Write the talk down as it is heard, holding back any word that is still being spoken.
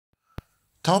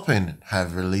Toppin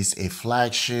have released a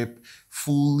flagship,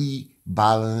 fully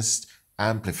balanced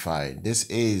amplifier. This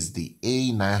is the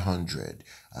A900.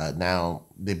 Now,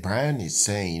 the brand is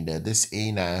saying that this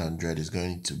A900 is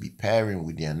going to be pairing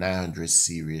with their 900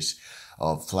 series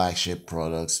of flagship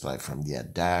products, like from their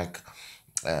DAC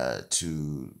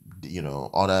to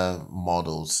other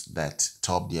models that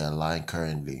top their line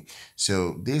currently.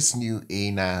 So this new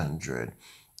A900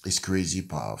 is crazy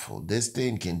powerful. This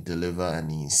thing can deliver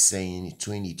an insane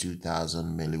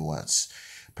 22,000 milliwatts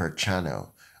per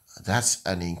channel. That's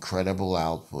an incredible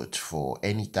output for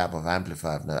any type of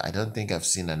amplifier. Now, I don't think I've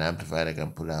seen an amplifier that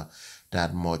can put out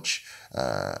that much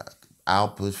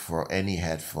output for any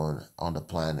headphone on the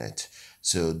planet.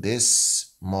 So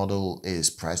this model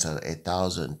is priced at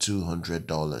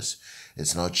 $1,200.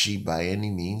 It's not cheap by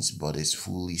any means, but it's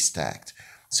fully stacked.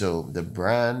 So the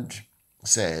brand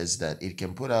says that it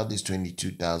can put out this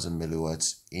 22,000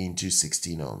 milliwatts into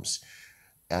 16 ohms.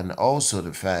 And also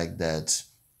the fact that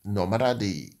no matter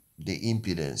the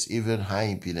impedance, even high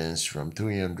impedance from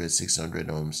 300, 600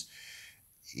 ohms,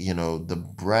 the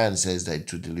brand says that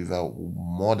to deliver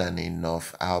more than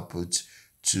enough output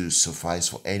to suffice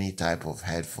for any type of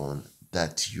headphone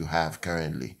that you have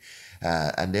currently.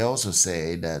 And they also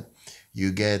say that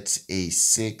you get a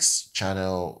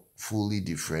 6-channel fully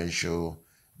differential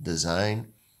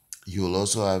design. You'll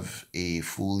also have a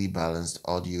fully balanced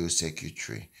audio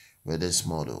circuitry with this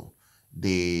model.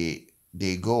 They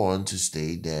go on to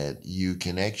state that you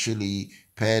can actually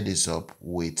pair this up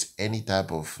with any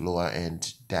type of lower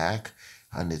end DAC,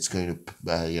 and it's going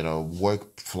to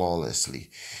work flawlessly.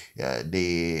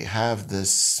 They have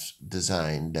this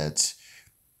design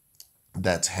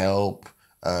that help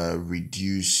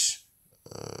reduce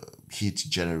heat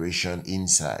generation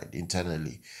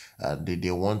internally.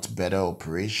 They want better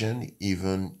operation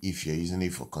even if you're using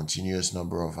it for continuous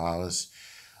number of hours.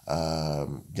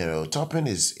 Toppin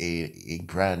is a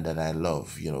brand that I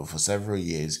love. For several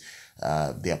years,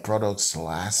 their products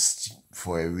last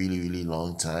for a really, really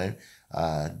long time.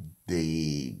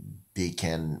 They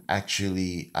can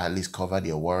actually at least cover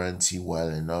their warranty well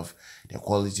enough. Their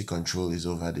quality control is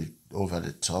over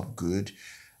the top good.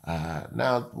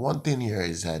 Now, one thing here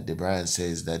is that the brand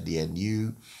says that their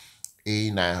new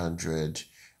A900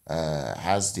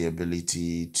 has the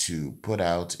ability to put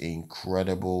out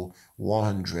incredible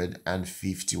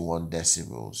 151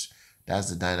 decibels. That's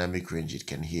the dynamic range it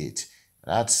can hit.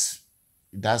 That's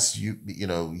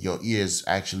your ears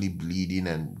actually bleeding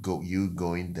and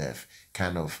going deaf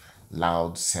kind of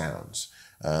loud sounds.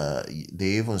 They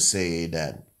even say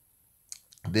that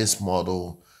this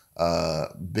model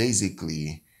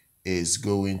basically is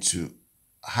going to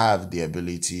have the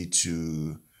ability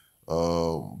to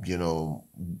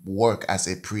work as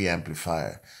a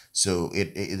preamplifier. So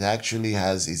it actually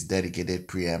has its dedicated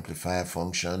preamplifier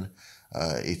function.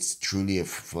 It's truly a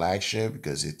flagship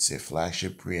because it's a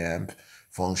flagship preamp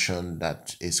function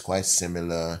that is quite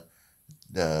similar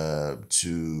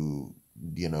to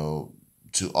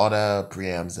to other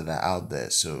preamps that are out there.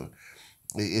 So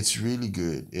it's really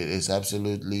good. It is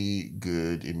absolutely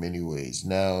good in many ways.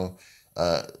 Now,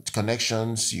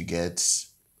 connections you get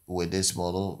with this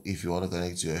model, if you want to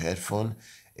connect to your headphone,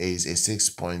 is a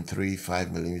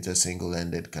 6.35 millimeter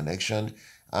single-ended connection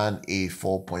and a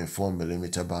 4.4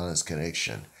 millimeter balanced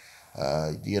connection.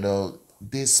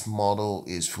 This model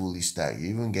is fully stacked. You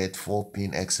even get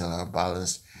 4-pin XLR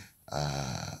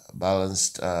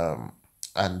balanced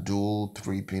and dual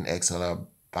 3-pin XLR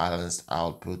balanced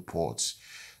output ports.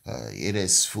 It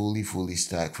is fully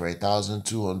stacked. For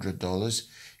 $1,200,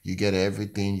 you get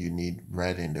everything you need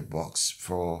right in the box.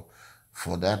 For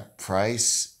that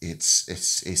price, it's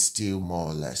still more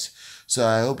or less. So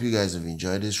I hope you guys have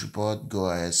enjoyed this report. Go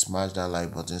ahead, smash that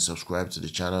like button, subscribe to the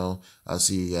channel. I'll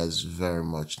see you guys very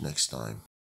much next time.